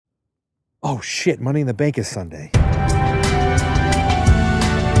Oh shit, Money in the Bank is Sunday. Welcome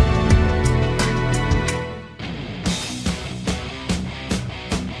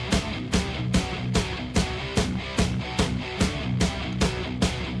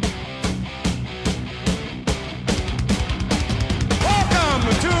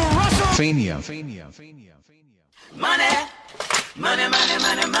to WrestleMania. Money, money, money,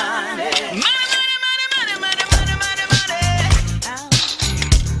 money, money.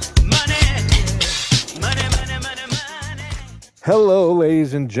 Hello,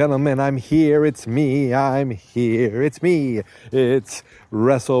 ladies and gentlemen. I'm here. It's me. I'm here. It's me. It's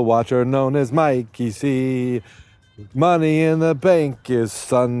Wrestle Watcher known as Mikey C. Money in the Bank is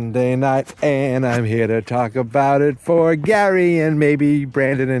Sunday night, and I'm here to talk about it for Gary and maybe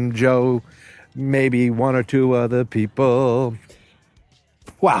Brandon and Joe, maybe one or two other people.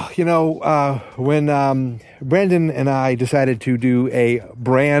 Wow, when Brandon and I decided to do a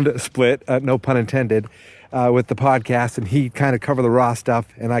brand split, no pun intended, with the podcast, and he kind of covered the Raw stuff,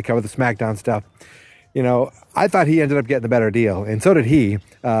 and I covered the SmackDown stuff, I thought he ended up getting the better deal, and so did he,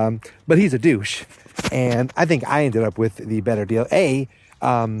 but he's a douche, and I think I ended up with the better deal. The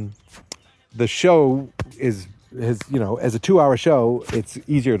show is as a 2-hour show, it's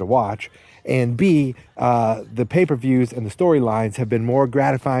easier to watch. And B, the pay-per-views and the storylines have been more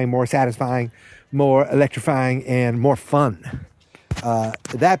gratifying, more satisfying, more electrifying, and more fun.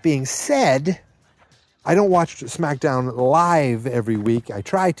 That being said, I don't watch SmackDown live every week. I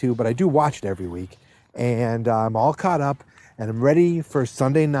try to, but I do watch it every week. And I'm all caught up, and I'm ready for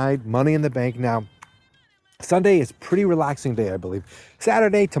Sunday night, Money in the Bank. Now, Sunday is a pretty relaxing day, I believe.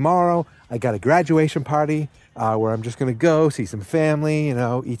 Saturday, tomorrow, I got a graduation party. Where I'm just going to go see some family,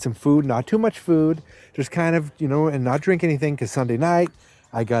 eat some food, not too much food, just kind of, and not drink anything, because Sunday night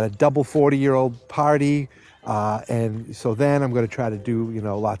I got a double 40-year-old party. And so then I'm going to try to do,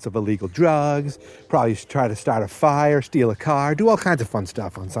 lots of illegal drugs, probably try to start a fire, steal a car, do all kinds of fun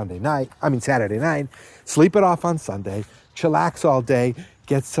stuff on Saturday night, sleep it off on Sunday, chillax all day,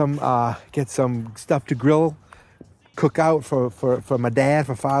 get some stuff to grill, cook out for my dad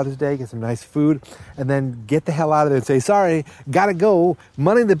for Father's Day, get some nice food, and then get the hell out of there and say, sorry, gotta go,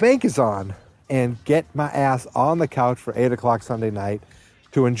 Money in the Bank is on, and get my ass on the couch for 8 o'clock Sunday night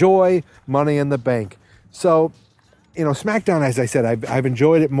to enjoy Money in the Bank. So, SmackDown, as I said, I've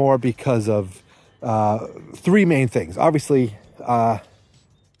enjoyed it more because of three main things. Obviously, I'm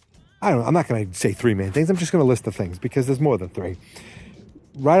not going to say three main things. I'm just going to list the things because there's more than three.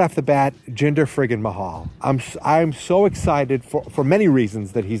 Right off the bat, Jinder friggin' Mahal. I'm so excited for many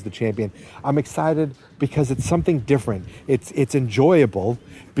reasons that he's the champion. I'm excited because it's something different. It's enjoyable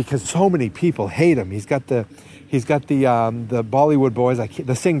because so many people hate him. He's got the Bollywood boys,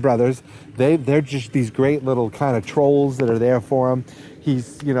 the Singh brothers. They're just these great little kind of trolls that are there for him.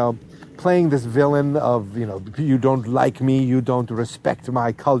 He's playing this villain of you don't like me, you don't respect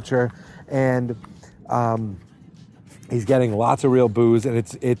my culture, and he's getting lots of real boos, and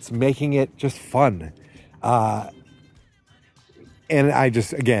it's making it just fun. And I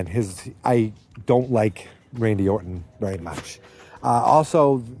don't like Randy Orton very much.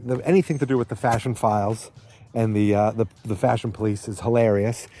 Also, anything to do with the Fashion Files and the Fashion Police is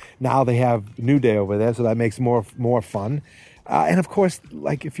hilarious. Now they have New Day over there, so that makes more fun. And of course,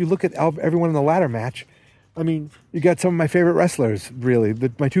 like if you look at everyone in the ladder match, I mean, you got some of my favorite wrestlers. Really,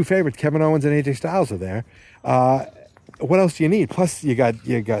 my two favorites, Kevin Owens and AJ Styles, are there. What else do you need? Plus, you got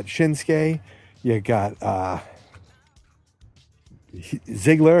Shinsuke, you got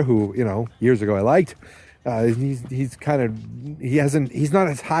Ziggler, who years ago I liked. He's not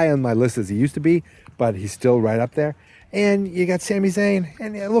as high on my list as he used to be, but he's still right up there. And you got Sami Zayn,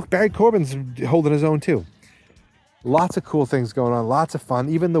 and look, Barry Corbin's holding his own too. Lots of cool things going on, lots of fun.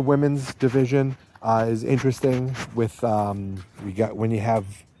 Even the women's division is interesting. With when you have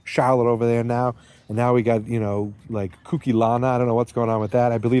Charlotte over there now. And now we got, like Kuki Lana. I don't know what's going on with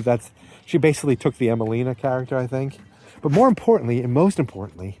that. I believe she basically took the Emelina character, I think. But more importantly, and most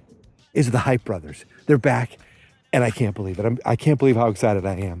importantly, is the Hype Brothers. They're back, and I can't believe it. I can't believe how excited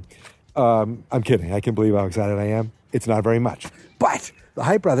I am. I'm kidding. I can believe how excited I am. It's not very much. But the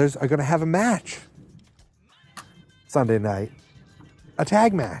Hype Brothers are going to have a match Sunday night. A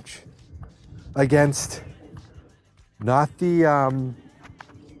tag match against not the...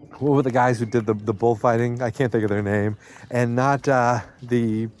 what were the guys who did the bullfighting? I can't think of their name. And not I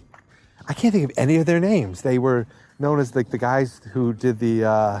can't think of any of their names. They were known as the guys who did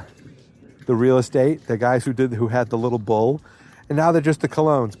the real estate, the guys who had the little bull. And now they're just the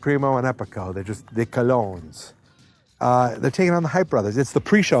Colognes, Primo and Epico. They're just the Colognes. They're taking on the Hype Brothers. It's the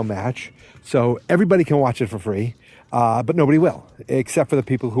pre-show match, so everybody can watch it for free. but nobody will, except for the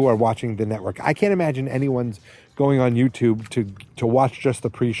people who are watching the network. I can't imagine anyone's going on YouTube to watch just the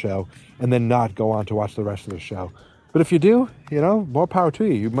pre-show and then not go on to watch the rest of the show. But if you do, more power to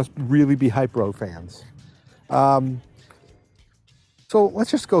you. You must really be Hype Bro fans. So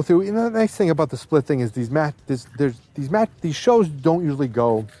let's just go through. The nice thing about the split thing is these shows don't usually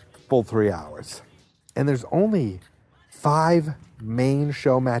go full 3 hours, and there's only 5 main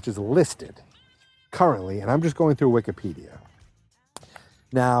show matches listed currently, and I'm just going through Wikipedia.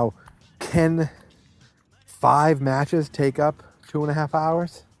 Now, can 5 matches take up 2.5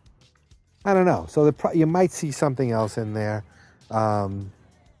 hours? I don't know. So you might see something else in there.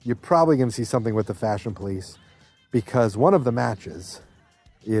 You're probably going to see something with the Fashion Police, because one of the matches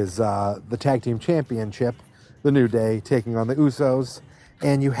is the Tag Team Championship, the New Day taking on the Usos.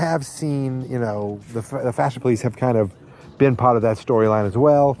 And you have seen, the Fashion Police have kind of been part of that storyline as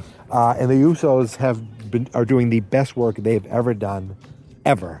well. And the Usos are doing the best work they've ever done,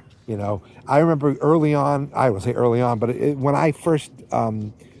 ever. I remember early on, I would say early on, but when I first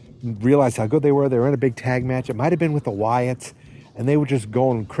realized how good they were in a big tag match. It might have been with the Wyatts, and they were just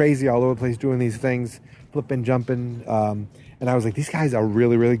going crazy all over the place doing these things, flipping, jumping. And I was like, these guys are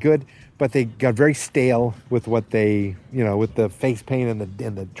really, really good. But they got very stale with what they, with the face paint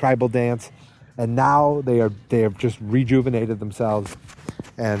and the tribal dance. And now they have just rejuvenated themselves.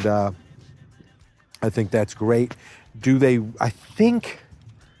 And I think that's great. I think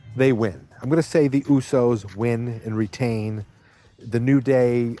they win. I'm going to say the Usos win and retain. The New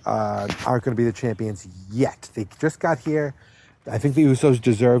Day aren't going to be the champions yet. They just got here. I think the Usos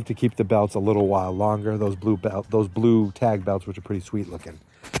deserve to keep the belts a little while longer. Those blue tag belts, which are pretty sweet looking.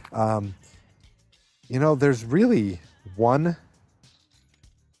 There's really one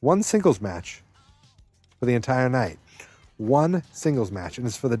singles match for the entire night. One singles match, and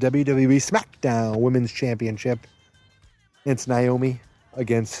it's for the WWE SmackDown Women's Championship. It's Naomi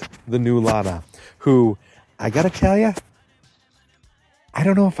against the new Lana, who, I gotta tell you, I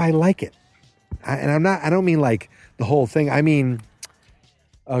don't know if I like it. I don't mean like the whole thing. I mean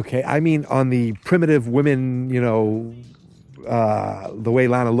on the primitive women, the way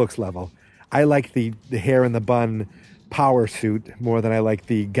Lana looks level. I like the hair in the bun power suit more than I like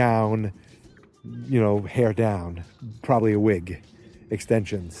the gown, hair down, probably a wig,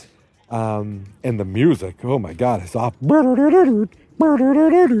 extensions. And the music, oh my God, it's off. I don't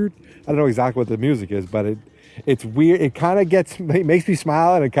know exactly what the music is, but it's weird. It kind of it makes me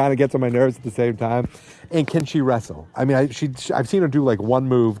smile, and it kind of gets on my nerves at the same time. And can she wrestle? I mean, I've seen her do like one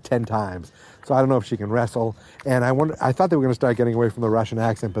move 10 times, so I don't know if she can wrestle. And I thought they were going to start getting away from the Russian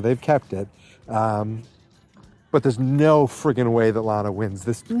accent, but they've kept it. But there's no friggin' way that Lana wins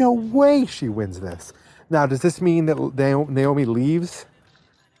this. No way she wins this. Now, does this mean that Naomi leaves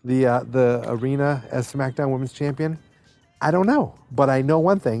the arena as SmackDown Women's Champion? I don't know, but I know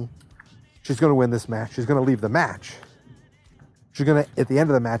one thing. She's going to win this match. She's going to leave the match. She's going to, at the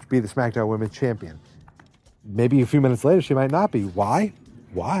end of the match, be the SmackDown Women's Champion. Maybe a few minutes later, she might not be. Why?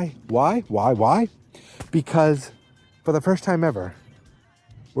 Because for the first time ever,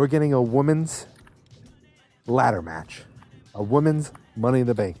 we're getting a women's ladder match. A women's Money in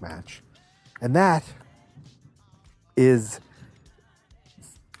the Bank match. And that is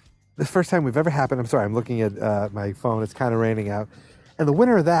the first time we've ever happened. I'm sorry, I'm looking at my phone. It's kind of raining out. And the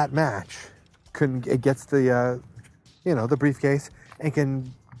winner of that match gets the briefcase and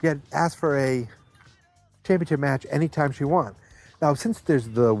can ask for a championship match anytime she wants. Now, since there's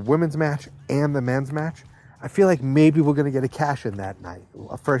the women's match and the men's match, I feel like maybe we're going to get a cash in that night,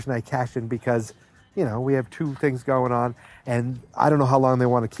 a first night cash in, because we have 2 things going on, and I don't know how long they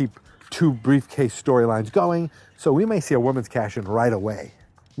want to keep 2 briefcase storylines going. So we may see a women's cash in right away.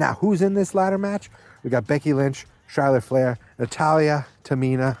 Now, who's in this ladder match? We got Becky Lynch, Charlotte Flair, Natalya,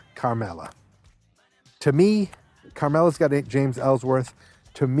 Tamina, Carmella. To me, Carmella's got James Ellsworth.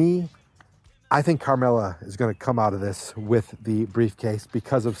 To me, I think Carmella is going to come out of this with the briefcase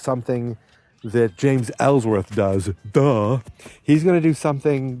because of something that James Ellsworth does. Duh. He's going to do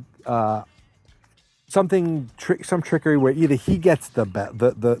something, some trickery where either he gets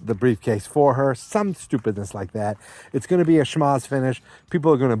the briefcase for her, some stupidness like that. It's going to be a schmoz finish.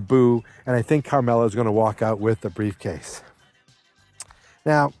 People are going to boo, and I think Carmella is going to walk out with the briefcase.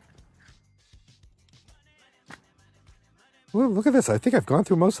 Now, look at this. I think I've gone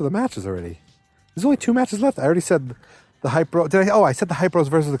through most of the matches already. There's only 2 matches left. I already said the Hype Bros. I said the Hype Bros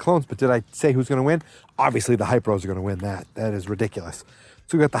versus the Clones, but did I say who's going to win? Obviously, the Hype Bros are going to win that. That is ridiculous.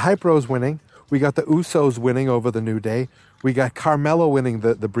 So we got the Hype Bros winning. We got the Usos winning over the New Day. We got Carmella winning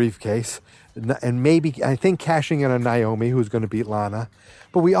the briefcase. And maybe, I think, cashing in on Naomi, who's going to beat Lana.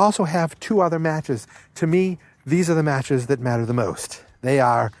 But we also have 2 other matches. To me, these are the matches that matter the most. They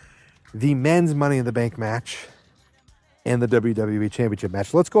are the men's Money in the Bank match and the WWE Championship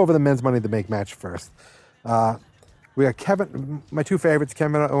match. Let's go over the men's Money in the Bank match first. We got my two favorites,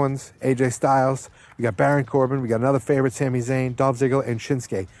 Kevin Owens, AJ Styles. We got Baron Corbin. We got another favorite, Sami Zayn, Dolph Ziggler, and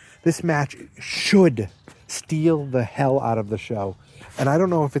Shinsuke. This match should steal the hell out of the show. And I don't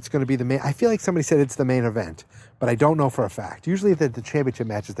know if it's going to be the main... I feel like somebody said it's the main event, but I don't know for a fact. Usually the championship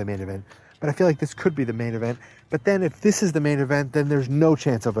match is the main event, but I feel like this could be the main event. But then if this is the main event, then there's no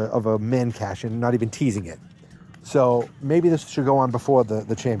chance of a men cash-in, not even teasing it. So maybe this should go on before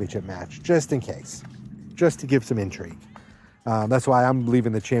the championship match, just in case. Just to give some intrigue. That's why I'm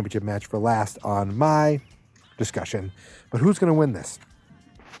leaving the championship match for last on my discussion. But who's going to win this?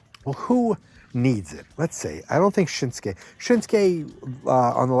 Well, who needs it? Let's see. I don't think Shinsuke. Shinsuke,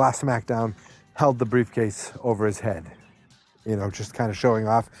 on the last SmackDown, held the briefcase over his head. You know, just kind of showing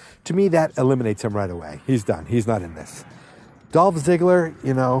off. To me, that eliminates him right away. He's done. He's not in this. Dolph Ziggler,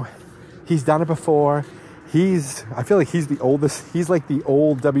 you know, he's done it before. I feel like he's the oldest. He's like the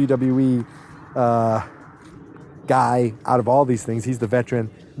old WWE guy out of all these things. He's the veteran.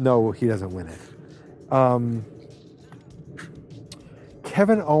 No, he doesn't win it.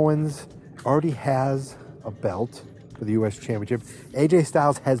 Kevin Owens already has a belt for the U.S. Championship. AJ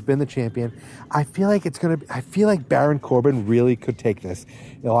Styles has been the champion. I feel like Baron Corbin really could take this.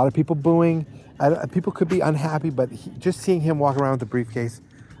 A lot of people booing. People could be unhappy, but just seeing him walk around with the briefcase,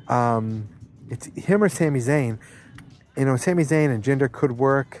 it's him or Sami Zayn. You know, Sami Zayn and Jinder could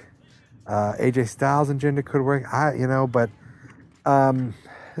work. AJ Styles and Jinder could work. But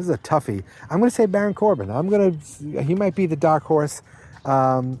this is a toughie. I'm going to say Baron Corbin. He might be the dark horse. But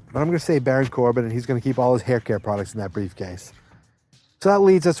I'm going to say Baron Corbin, and he's going to keep all his hair care products in that briefcase. So that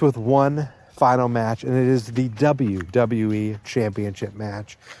leads us with one final match, and it is the WWE Championship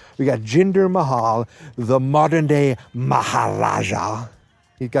match. We got Jinder Mahal, the modern-day Maharaja.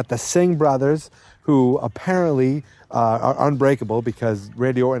 You've got the Singh brothers, who apparently are unbreakable because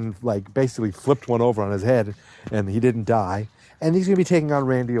Randy Orton basically flipped one over on his head, and he didn't die. And he's going to be taking on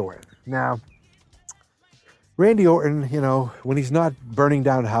Randy Orton. Now, Randy Orton, you know, when he's not burning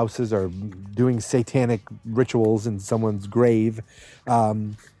down houses or doing satanic rituals in someone's grave,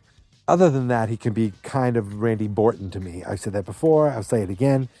 other than that, he can be kind of Randy Borton to me. I've said that before. I'll say it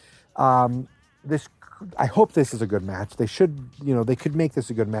again. I hope this is a good match. They could make this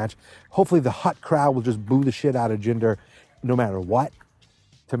a good match. Hopefully the hot crowd will just boo the shit out of Jinder no matter what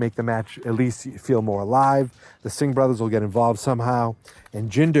to make the match at least feel more alive. The Singh brothers will get involved somehow.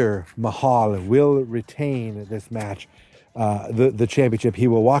 And Jinder Mahal will retain this match, the championship. He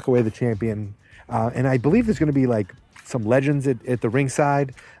will walk away the champion. And I believe there's going to be some legends at the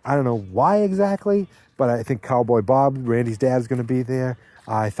ringside. I don't know why exactly, but I think Cowboy Bob, Randy's dad, is going to be there.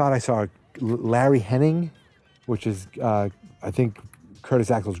 I thought I saw Larry Henning, which is, I think,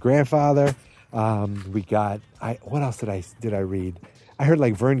 Curtis Axel's grandfather. We got, what else did I read? I heard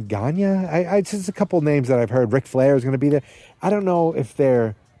Vern Gagne. I just a couple names that I've heard. Ric Flair is going to be there. I don't know if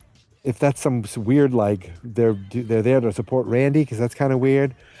that's some weird, they're there to support Randy, because that's kind of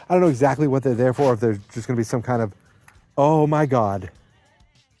weird. I don't know exactly what they're there for, if there's just going to be some kind of, oh my God,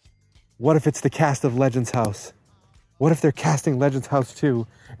 what if it's the cast of Legends House? What if they're casting Legends House 2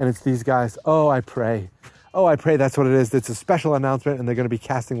 and it's these guys? Oh, I pray that's what it is. It's a special announcement and they're going to be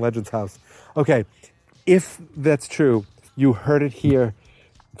casting Legends House. Okay, if that's true, you heard it here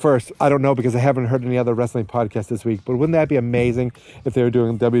first. I don't know, because I haven't heard any other wrestling podcast this week, but wouldn't that be amazing if they were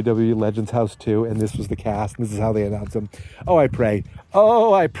doing WWE Legends House 2 and this was the cast and this is how they announce them? Oh, I pray.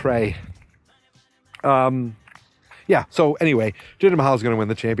 Yeah, so anyway, Jinder Mahal is going to win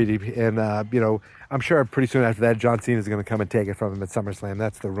the championship, and, I'm sure pretty soon after that, John Cena is going to come and take it from him at SummerSlam.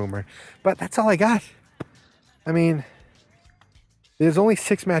 That's the rumor. But that's all I got. I mean, there's only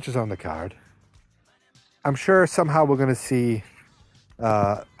 6 matches on the card. I'm sure somehow we're going to see,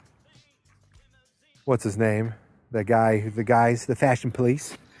 what's his name? The Fashion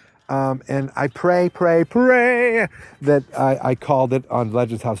Police. And I pray that I called it on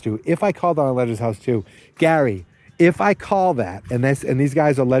Legends House 2. If I called on Legends House 2, Gary, if I call that, and these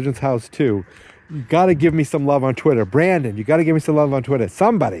guys are Legends House 2, you got to give me some love on Twitter. Brandon, you got to give me some love on Twitter.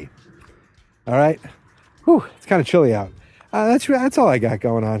 Somebody. All right? Whew, it's kind of chilly out. That's all I got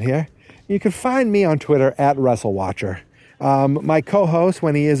going on here. You can find me on Twitter at WrestleWatcher. My co-host,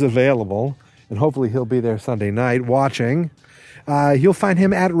 when he is available, and hopefully he'll be there Sunday night watching, you'll find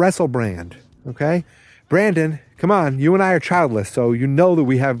him at WrestleBrand. Okay? Brandon, come on. You and I are childless, so you know that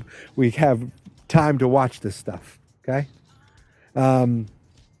we have time to watch this stuff. Okay?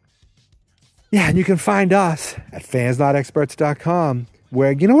 Yeah, and you can find us at fansnotexperts.com.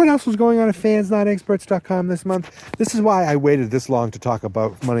 where, you know what else was going on at fansnotexperts.com this month? This is why I waited this long to talk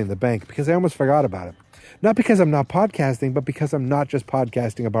about Money in the Bank, because I almost forgot about it. Not because I'm not podcasting, but because I'm not just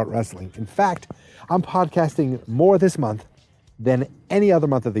podcasting about wrestling. In fact, I'm podcasting more this month than any other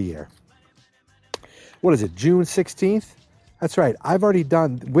month of the year. What is it, June 16th? That's right. I've already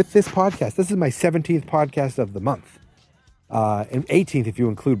done, with this podcast, this is my 17th podcast of the month. And 18th if you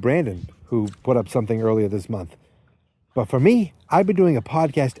include Brandon, who put up something earlier this month. But for me, I've been doing a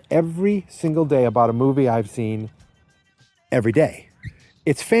podcast every single day about a movie I've seen every day.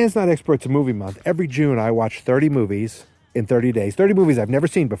 It's Fans Not Experts Movie Month. Every June, I watch 30 movies in 30 days. 30 movies I've never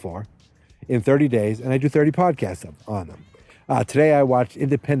seen before in 30 days, and I do 30 podcasts on them. Today, I watched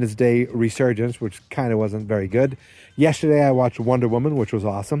Independence Day Resurgence, which kind of wasn't very good. Yesterday, I watched Wonder Woman, which was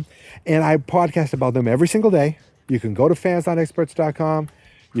awesome. And I podcast about them every single day. You can go to fansnotexperts.com.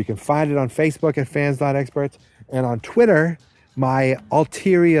 You can find it on Facebook at Fans.Experts. And on Twitter, my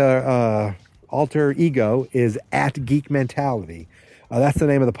alter ego is at Geek Mentality. That's the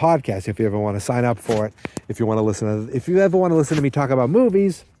name of the podcast if you ever want to sign up for it. If you ever want to listen to me talk about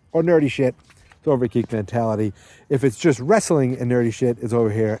movies or nerdy shit, it's over at Geek Mentality. If it's just wrestling and nerdy shit, it's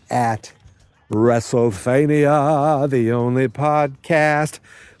over here at WrestleFania, the only podcast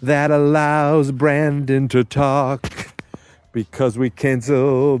that allows Brandon to talk because we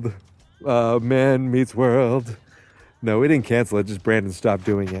canceled Man Meets World. No, we didn't cancel it, just Brandon stopped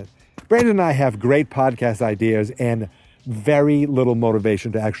doing it. Brandon and I have great podcast ideas and very little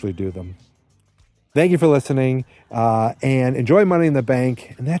motivation to actually do them. Thank you for listening, and enjoy Money in the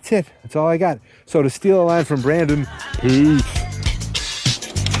Bank, and that's it. That's all I got. So to steal a line from Brandon, peace.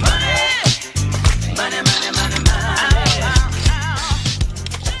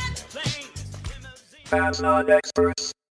 Fans Not Experts.